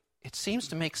it seems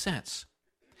to make sense.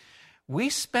 We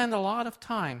spend a lot of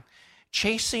time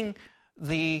chasing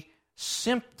the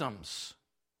symptoms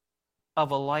of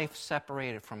a life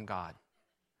separated from God.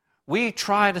 We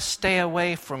try to stay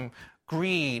away from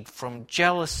greed, from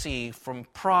jealousy, from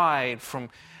pride, from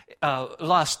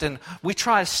lust, and we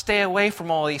try to stay away from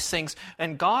all these things.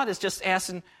 And God is just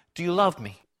asking, do you love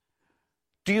me?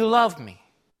 Do you love me?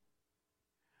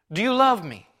 Do you love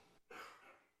me?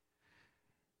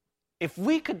 If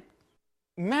we could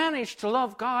manage to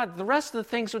love God, the rest of the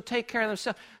things would take care of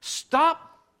themselves.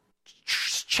 Stop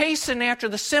chasing after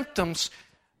the symptoms.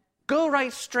 Go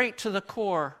right straight to the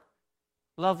core.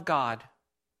 Love God.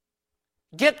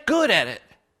 Get good at it.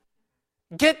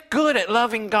 Get good at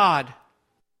loving God.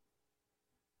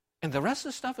 And the rest of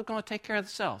the stuff is going to take care of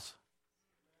themselves.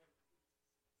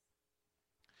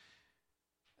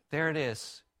 There it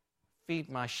is. Feed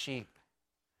my sheep.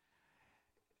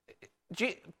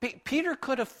 Peter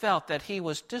could have felt that he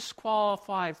was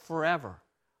disqualified forever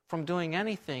from doing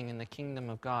anything in the kingdom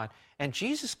of God. And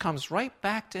Jesus comes right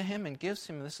back to him and gives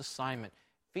him this assignment.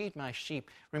 Feed my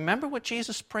sheep. Remember what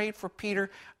Jesus prayed for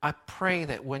Peter? I pray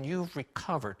that when you've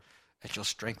recovered, that you'll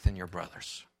strengthen your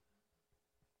brothers.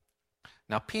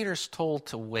 Now, Peter's told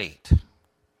to wait.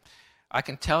 I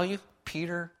can tell you,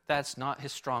 Peter, that's not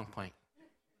his strong point.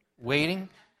 Waiting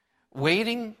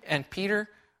and Peter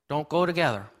don't go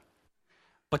together.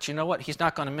 But you know what? He's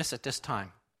not going to miss it this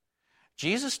time.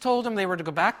 Jesus told him they were to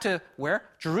go back to where?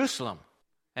 Jerusalem,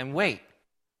 and wait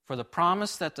for the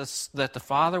promise that the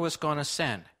Father was going to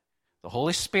send. The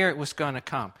Holy Spirit was going to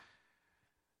come.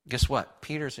 Guess what?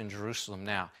 Peter's in Jerusalem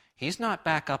now. He's not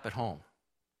back up at home.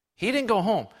 He didn't go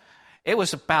home. It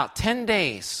was about 10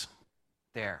 days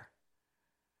there.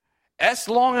 That's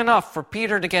long enough for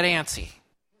Peter to get antsy,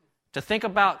 to think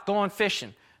about going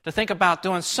fishing, to think about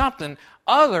doing something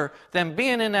other than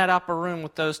being in that upper room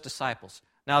with those disciples.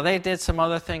 Now, they did some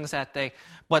other things that day,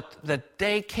 but the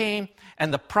day came,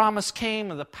 and the promise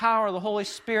came, and the power of the Holy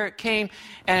Spirit came,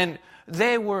 and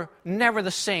they were never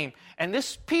the same. And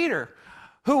this Peter,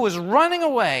 who was running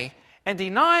away and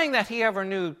denying that he ever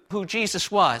knew who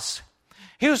Jesus was,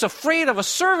 he was afraid of a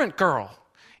servant girl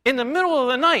in the middle of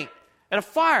the night at a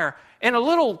fire in a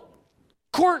little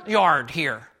courtyard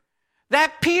here.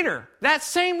 That Peter, that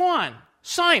same one,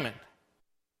 Simon,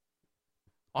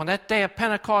 on that day of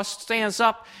Pentecost stands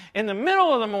up in the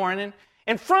middle of the morning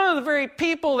in front of the very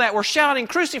people that were shouting,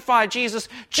 "Crucify Jesus,"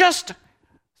 just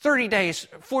 40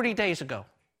 days ago.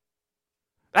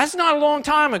 That's not a long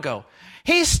time ago.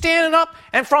 He's standing up,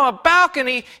 and from a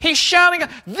balcony, he's shouting,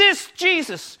 "This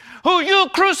Jesus, who you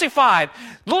crucified,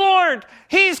 Lord,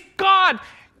 he's God.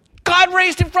 God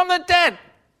raised him from the dead."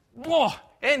 Whoa.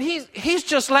 And he's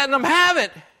just letting them have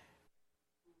it.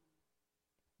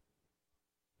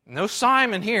 No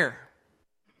Simon here.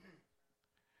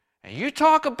 And you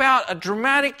talk about a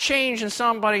dramatic change in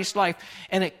somebody's life,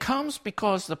 and it comes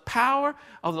because the power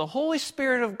of the Holy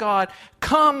Spirit of God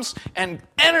comes and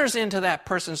enters into that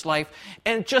person's life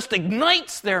and just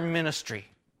ignites their ministry.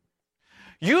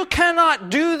 You cannot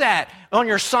do that on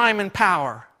your Simon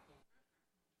power.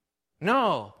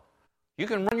 No. You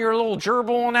can run your little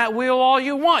gerbil on that wheel all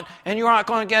you want, and you're not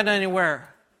going to get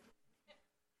anywhere.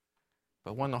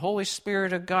 But when the Holy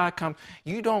Spirit of God comes,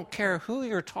 you don't care who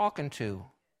you're talking to.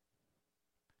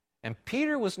 And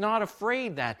Peter was not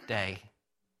afraid that day.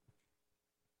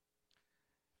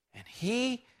 And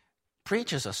he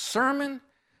preaches a sermon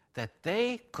that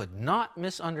they could not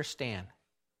misunderstand.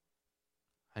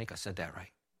 I think I said that right.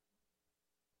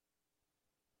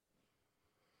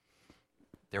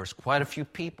 There was quite a few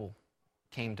people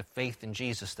came to faith in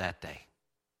Jesus that day.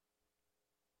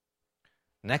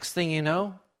 Next thing you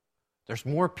know, there's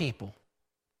more people.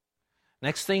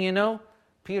 Next thing you know,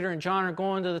 Peter and John are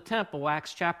going to the temple,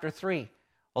 Acts chapter 3.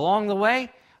 Along the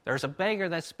way, there's a beggar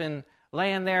that's been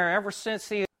laying there ever since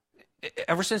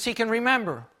he can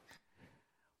remember.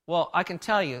 Well, I can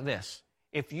tell you this.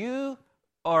 If you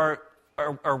are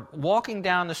walking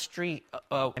down the street,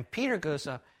 and Peter goes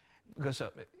up,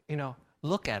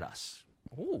 look at us.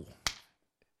 Ooh.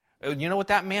 You know what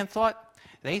that man thought?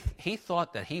 He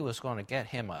thought that he was going to get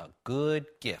him a good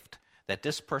gift, that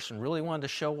this person really wanted to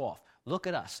show off. Look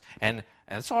at us. And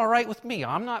it's all right with me.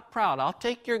 I'm not proud. I'll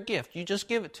take your gift. You just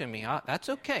give it to me. That's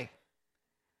okay.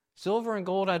 Silver and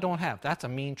gold I don't have. That's a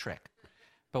mean trick.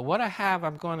 But what I have,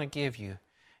 I'm going to give you.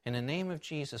 In the name of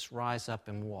Jesus, rise up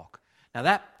and walk.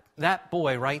 Now that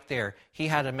boy right there, he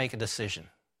had to make a decision.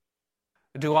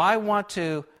 Do I want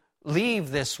to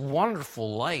leave this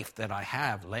wonderful life that I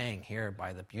have laying here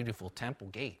by the beautiful temple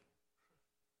gate?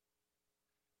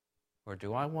 Or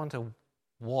do I want to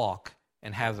walk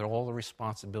and have all the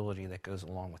responsibility that goes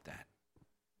along with that?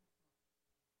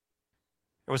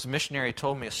 There was a missionary who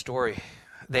told me a story.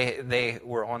 They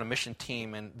were on a mission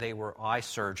team and they were eye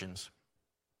surgeons.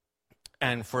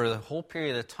 And for the whole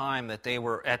period of time that they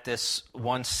were at this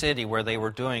one city where they were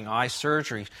doing eye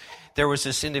surgery, there was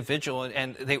this individual,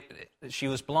 and she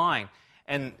was blind,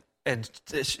 and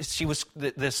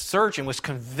this surgeon was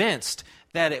convinced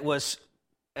that it was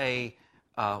a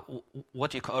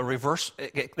reverse.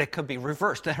 That could be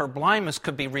reversed. That her blindness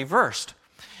could be reversed,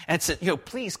 and said,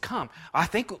 please come. I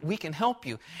think we can help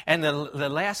you. And the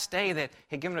last day that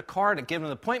had given a card and given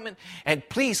an appointment, and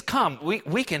please come.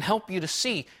 We can help you to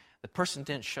see. The person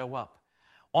didn't show up.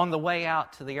 On the way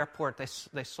out to the airport,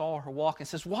 they saw her walk and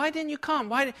says, "Why didn't you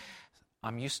come?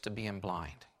 I'm used to being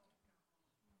blind."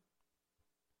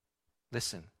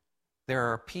 Listen,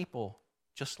 there are people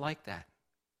just like that.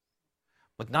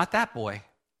 But not that boy.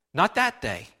 Not that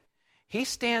day. He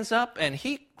stands up and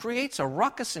he creates a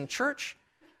ruckus in church.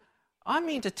 I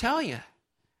mean to tell you,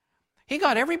 he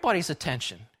got everybody's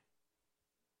attention.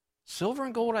 Silver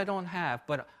and gold I don't have,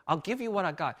 but I'll give you what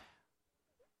I got.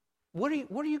 What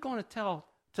are you going to tell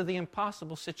to the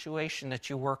impossible situation that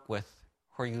you work with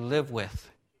or you live with?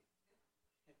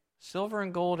 Silver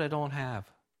and gold I don't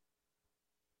have.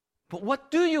 But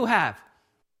what do you have?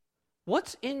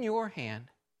 What's in your hand?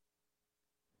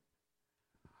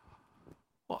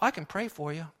 Well, I can pray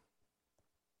for you.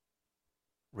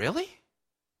 Really?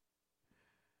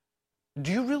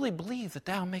 Do you really believe that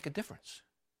that'll make a difference?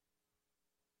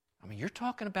 I mean, you're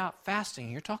talking about fasting.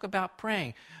 You're talking about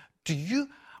praying.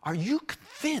 Are you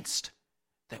convinced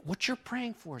that what you're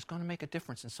praying for is going to make a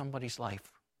difference in somebody's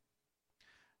life?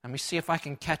 Let me see if I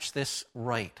can catch this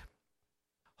right.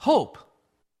 Hope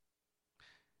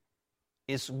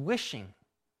is wishing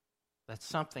that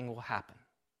something will happen.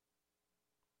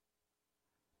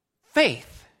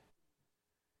 Faith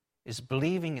is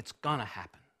believing it's going to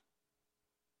happen.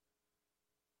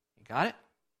 You got it?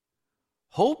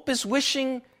 Hope is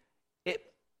wishing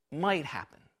it might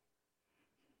happen.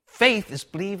 Faith is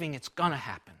believing it's going to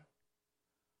happen.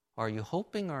 Are you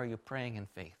hoping or are you praying in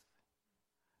faith?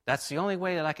 That's the only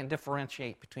way that I can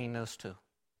differentiate between those two.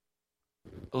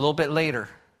 A little bit later,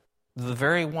 the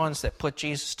very ones that put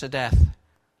Jesus to death,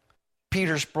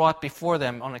 Peter's brought before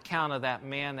them on account of that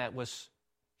man that was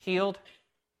healed.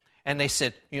 And they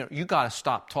said, you got to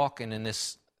stop talking in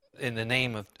the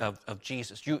name of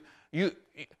Jesus. You're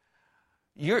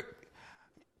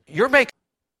making,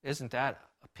 isn't that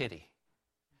a pity?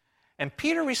 And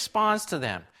Peter responds to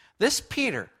them. This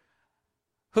Peter,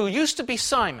 who used to be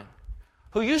Simon,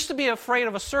 who used to be afraid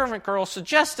of a servant girl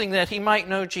suggesting that he might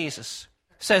know Jesus,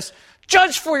 says,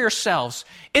 "Judge for yourselves.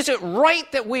 Is it right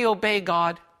that we obey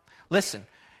God?" Listen,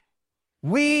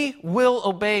 we will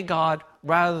obey God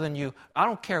rather than you. I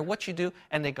don't care what you do.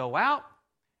 And they go out.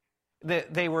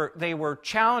 They were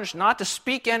challenged not to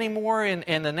speak anymore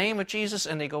in the name of Jesus,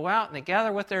 and they go out and they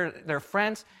gather with their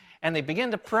friends, and they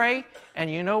begin to pray,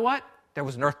 and you know what? There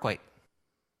was an earthquake.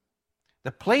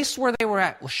 The place where they were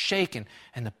at was shaken,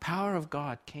 and the power of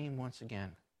God came once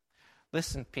again.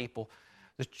 Listen, people,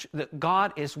 that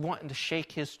God is wanting to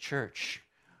shake His church.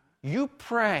 You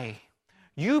pray,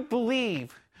 you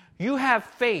believe, you have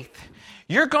faith.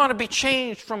 You're going to be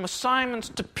changed from a Simons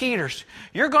to Peters.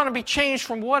 You're going to be changed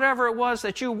from whatever it was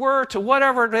that you were to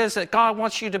whatever it is that God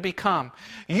wants you to become.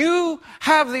 You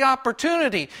have the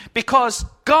opportunity because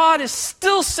God is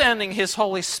still sending His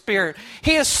Holy Spirit.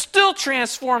 He is still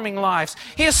transforming lives.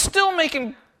 He is still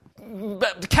making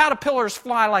the caterpillars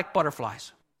fly like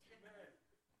butterflies.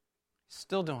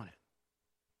 Still doing it.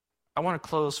 I want to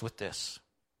close with this.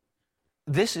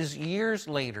 This is years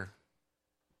later.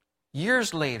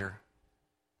 Years later,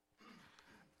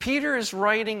 Peter is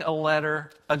writing a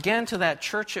letter again to that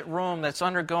church at Rome that's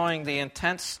undergoing the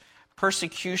intense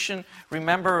persecution.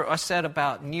 Remember I said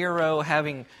about Nero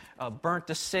having burnt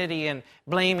the city and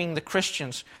blaming the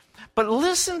Christians. But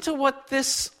listen to what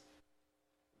this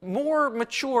more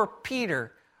mature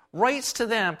Peter writes to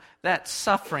them that's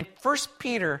suffering. 1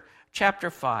 Peter chapter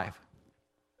 5,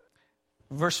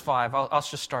 verse 5. I'll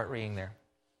just start reading there.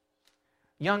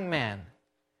 Young men,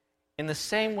 in the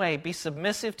same way, be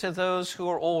submissive to those who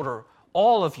are older.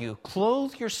 All of you,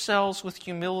 clothe yourselves with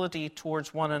humility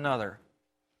towards one another.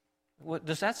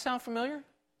 Does that sound familiar?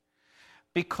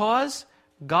 Because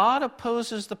God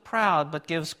opposes the proud, but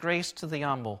gives grace to the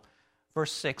humble.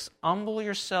 Verse 6, humble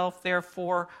yourself,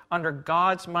 therefore, under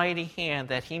God's mighty hand,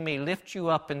 that He may lift you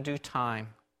up in due time.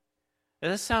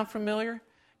 Does this sound familiar?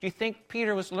 Do you think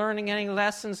Peter was learning any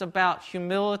lessons about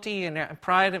humility and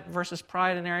pride versus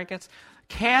pride and arrogance?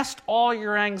 Cast all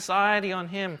your anxiety on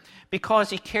Him because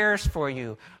He cares for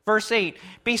you. Verse 8,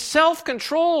 be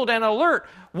self-controlled and alert.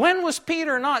 When was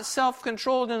Peter not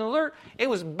self-controlled and alert? It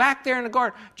was back there in the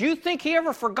garden. Do you think he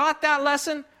ever forgot that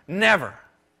lesson? Never.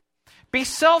 Be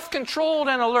self-controlled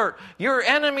and alert. Your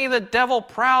enemy, the devil,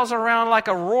 prowls around like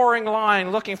a roaring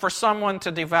lion looking for someone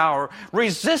to devour.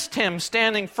 Resist him,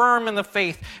 standing firm in the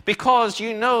faith, because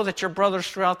you know that your brothers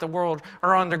throughout the world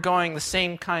are undergoing the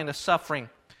same kind of suffering.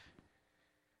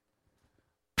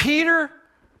 Peter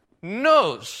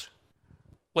knows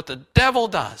what the devil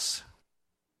does.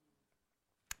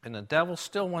 And the devil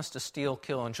still wants to steal,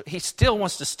 kill, and he still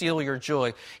wants to steal your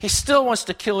joy. He still wants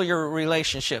to kill your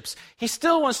relationships. He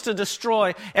still wants to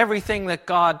destroy everything that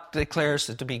God declares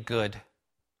to be good.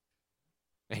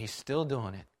 And he's still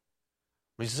doing it.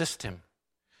 Resist him.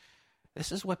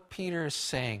 This is what Peter is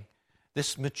saying.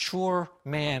 This mature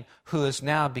man who has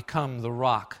now become the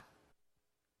rock.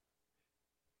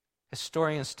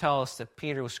 Historians tell us that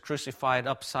Peter was crucified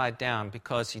upside down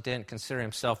because he didn't consider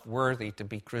himself worthy to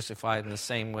be crucified in the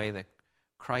same way that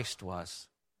Christ was.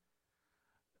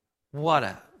 What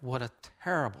a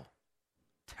terrible,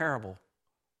 terrible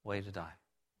way to die.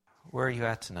 Where are you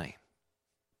at tonight?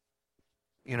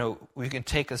 You know, we can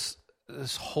take this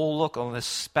whole look on this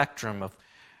spectrum of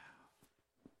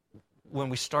when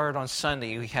we started on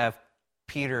Sunday, we have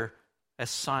Peter as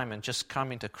Simon just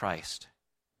coming to Christ.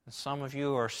 And some of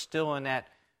you are still in that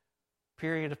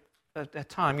period of that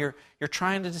time. You're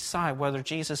trying to decide whether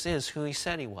Jesus is who He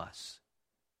said He was.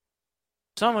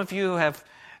 Some of you have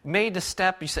made the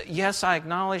step. You said, yes, I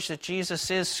acknowledge that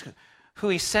Jesus is who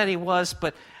He said He was,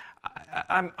 but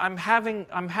I'm having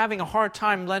a hard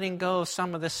time letting go of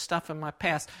some of this stuff in my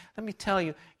past. Let me tell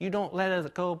you, you don't let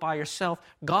it go by yourself.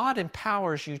 God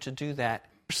empowers you to do that.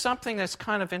 There's something that's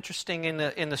kind of interesting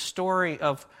in the story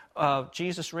of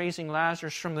Jesus raising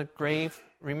Lazarus from the grave.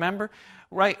 Remember?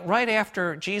 Right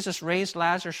after Jesus raised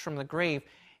Lazarus from the grave,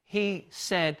 He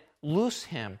said, loose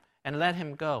him and let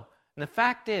him go. And the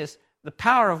fact is, the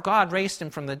power of God raised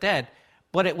him from the dead,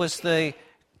 but it was the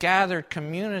gathered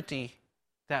community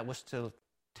that was to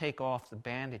take off the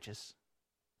bandages.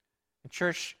 In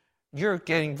church, you're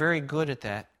getting very good at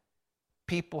that.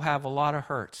 People have a lot of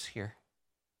hurts here.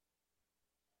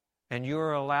 And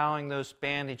you're allowing those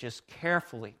bandages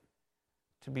carefully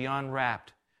to be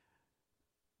unwrapped.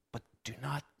 But do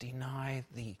not deny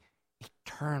the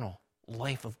eternal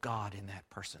life of God in that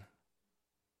person.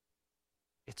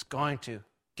 It's going to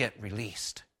get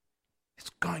released. It's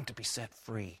going to be set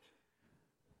free.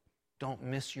 Don't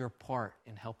miss your part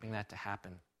in helping that to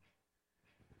happen.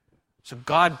 So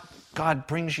God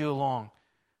brings you along.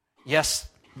 Yes,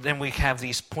 then we have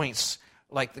these points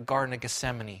like the Garden of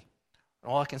Gethsemane.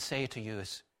 All I can say to you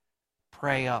is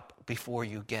pray up before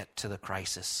you get to the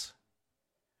crisis.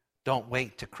 Don't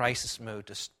wait to crisis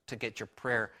mode to get your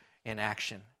prayer in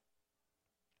action.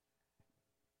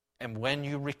 And when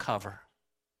you recover,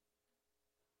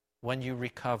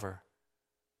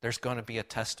 there's going to be a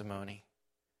testimony.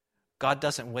 God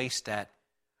doesn't waste that.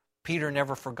 Peter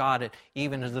never forgot it,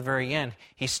 even at the very end.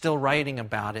 He's still writing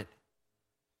about it.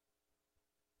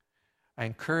 I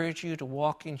encourage you to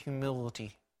walk in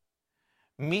humility.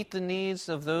 Meet the needs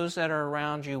of those that are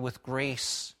around you with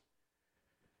grace.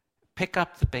 Pick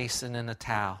up the basin and the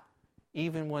towel,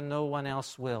 even when no one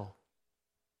else will.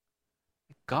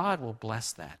 God will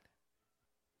bless that.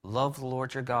 Love the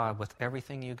Lord your God with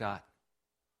everything you got,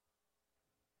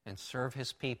 and serve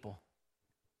His people,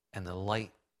 and the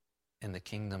light in the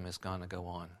kingdom is going to go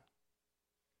on.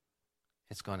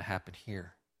 It's going to happen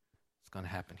here. It's going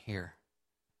to happen here.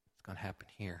 It's going to happen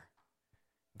here.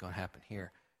 It's going to happen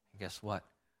here. And guess what?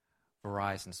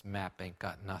 Verizon's map ain't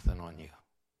got nothing on you.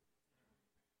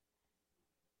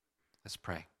 Let's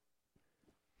pray.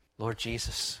 Lord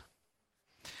Jesus,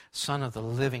 Son of the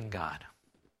living God,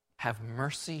 have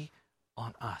mercy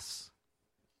on us.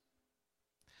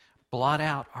 Blot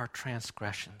out our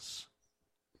transgressions,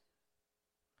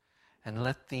 and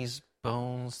let these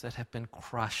bones that have been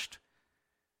crushed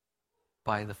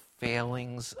by the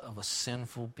failings of a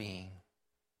sinful being,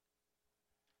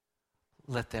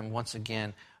 let them once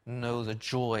again know the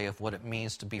joy of what it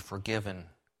means to be forgiven.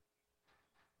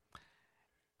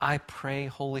 I pray,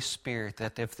 Holy Spirit,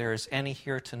 that if there is any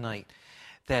here tonight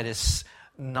that is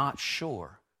not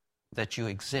sure that you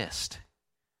exist,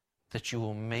 that you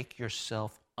will make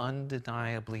yourself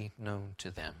undeniably known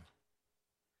to them.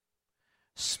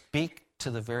 Speak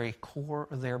to the very core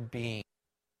of their being.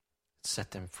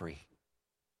 Set them free.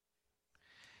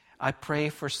 I pray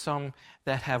for some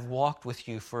that have walked with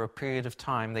you for a period of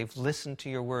time. They've listened to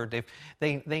your word.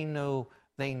 They know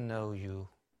you.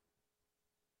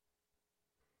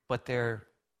 But they're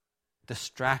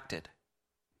distracted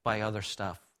by other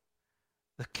stuff.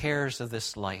 The cares of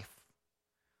this life.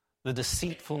 The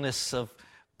deceitfulness of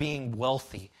being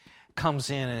wealthy comes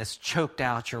in and it's choked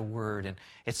out your word, and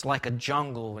it's like a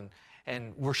jungle,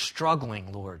 and we're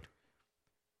struggling, Lord.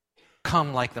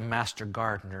 Come like the master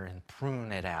gardener and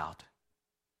prune it out.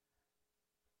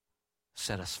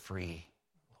 Set us free,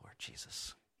 Lord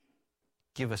Jesus.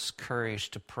 Give us courage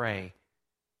to pray,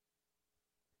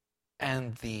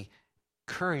 and the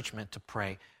encouragement to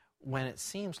pray when it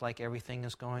seems like everything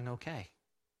is going okay.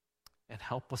 And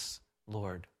help us,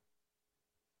 Lord,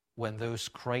 when those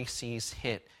crises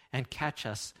hit and catch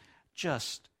us,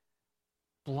 just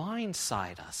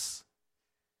blindside us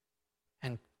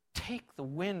and take the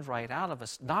wind right out of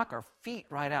us, knock our feet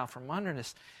right out from under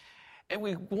us. And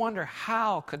we wonder,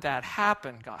 how could that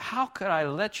happen, God? How could I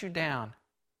let you down?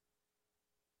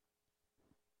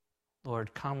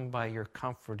 Lord, come by your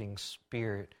comforting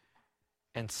Spirit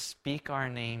and speak our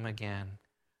name again,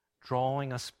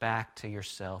 drawing us back to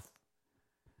yourself.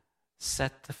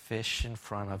 Set the fish in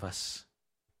front of us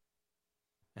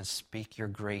and speak your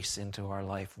grace into our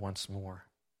life once more.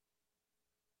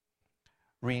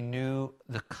 Renew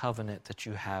the covenant that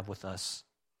you have with us.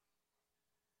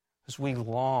 As we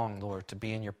long, Lord, to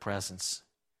be in your presence,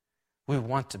 we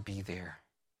want to be there.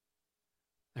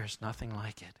 There's nothing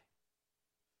like it.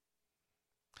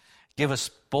 Give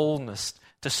us boldness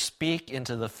to speak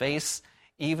into the face,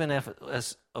 even if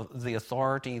as of the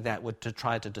authority that would to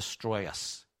try to destroy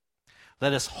us.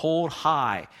 Let us hold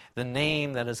high the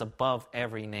name that is above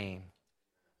every name.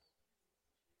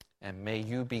 And may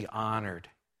you be honored.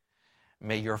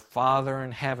 May your Father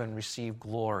in heaven receive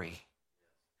glory.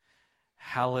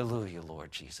 Hallelujah,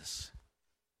 Lord Jesus.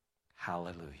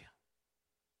 Hallelujah.